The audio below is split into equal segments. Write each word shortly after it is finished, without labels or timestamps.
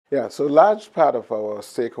Yeah, so a large part of our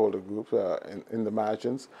stakeholder group in the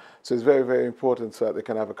margins. So it's very, very important so that they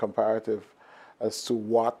can have a comparative as to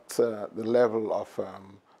what the level of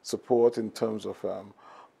support in terms of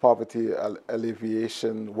poverty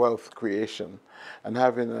alleviation, wealth creation, and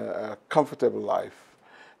having a comfortable life,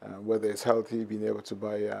 whether it's healthy, being able to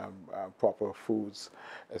buy proper foods,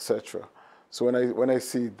 etc. So when I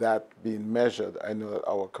see that being measured, I know that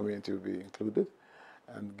our community will be included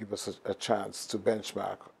and give us a chance to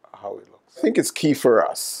benchmark how it looks. I think it's key for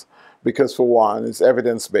us because, for one, it's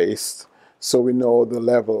evidence-based, so we know the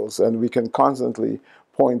levels and we can constantly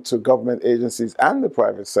point to government agencies and the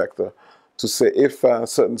private sector to say if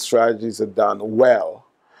certain strategies are done well,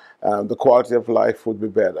 the quality of life would be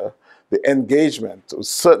better, the engagement would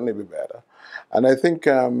certainly be better. And I think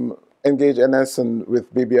Engage NS and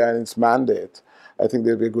with BBI and its mandate, I think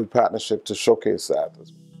there'll be a good partnership to showcase that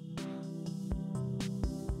as well.